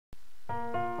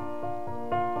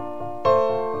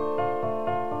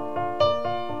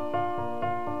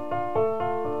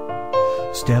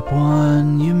Step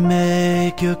one, you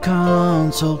make your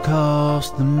console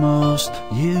cost the most.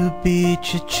 You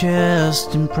beat your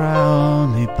chest and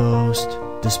proudly boast.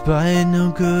 Despite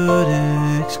no good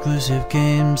exclusive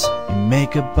games, you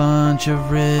make a bunch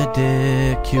of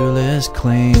ridiculous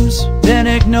claims. Then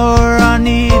ignore our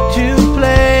need to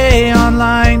play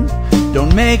online.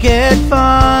 Don't make it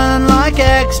fun like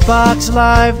Xbox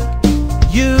Live.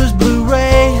 Use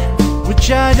Blu-ray, which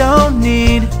I don't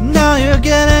need. Now you're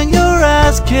getting your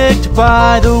ass kicked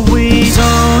by the Wii.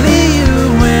 Sony, you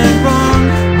went wrong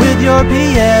with your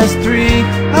PS3.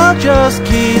 I'll just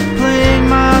keep playing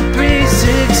my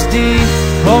 360.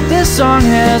 Hope this song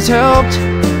has helped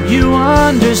you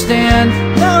understand.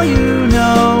 Now you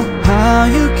know how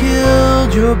you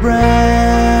killed your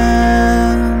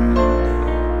brand.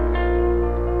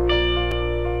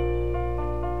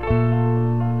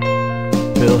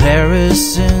 Bill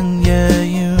Harrison, yeah,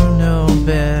 you know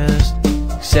best.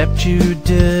 Except you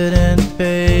didn't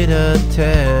beta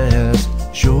test.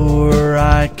 Sure,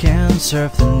 I can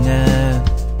surf the net,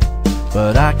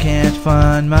 but I can't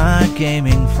find my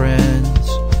gaming friends.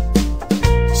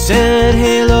 Said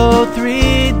Halo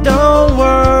 3, don't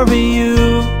worry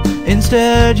you.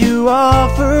 Instead you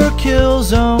offer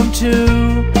Killzone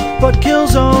 2. But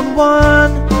Killzone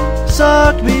 1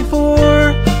 sucked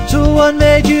before, so what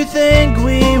made you think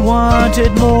we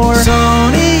wanted more?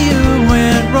 Sony, you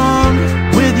went wrong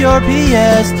with your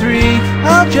PS3.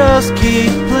 I'll just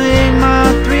keep playing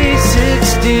my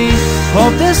 360.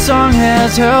 Hope this song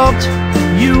has helped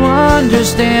you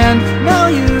understand. Now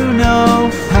you know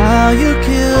how you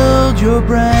killed your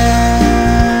brand.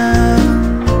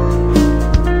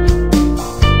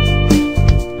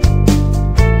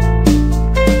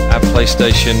 At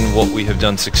PlayStation, what we have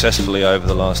done successfully over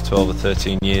the last 12 or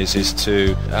 13 years is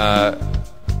to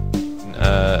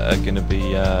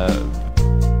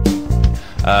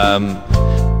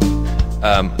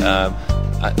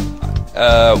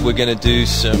we're going to do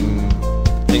some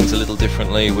things a little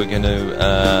differently. We're going to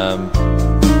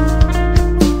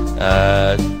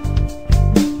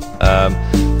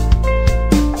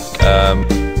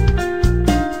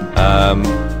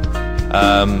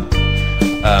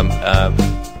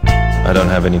I don't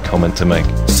have any comment to make.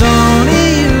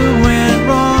 Sony, you went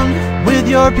wrong with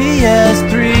your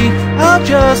PS3. I'll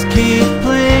just keep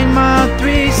playing my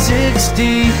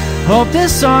 360. Hope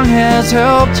this song has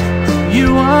helped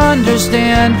you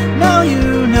understand. Now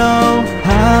you know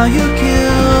how you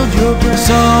killed your brand.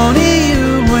 Sony,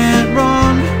 you went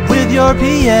wrong with your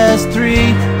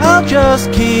PS3. I'll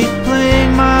just keep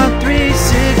playing my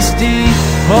 360.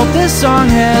 Hope this song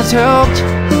has helped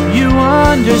you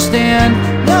understand.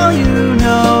 Now you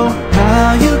know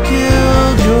how you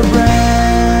killed your brand.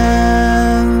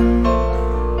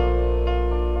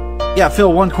 Yeah,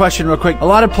 Phil, one question real quick. A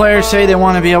lot of players say they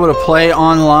want to be able to play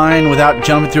online without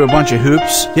jumping through a bunch of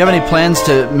hoops. Do you have any plans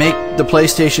to make the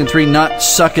PlayStation 3 not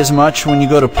suck as much when you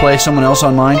go to play someone else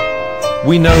online?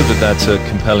 We know that that's a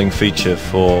compelling feature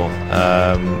for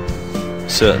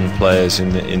certain players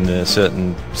in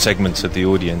certain segments of the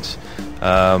audience.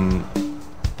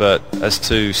 But as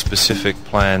to specific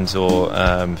plans or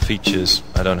features,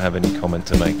 I don't have any comment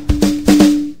to make.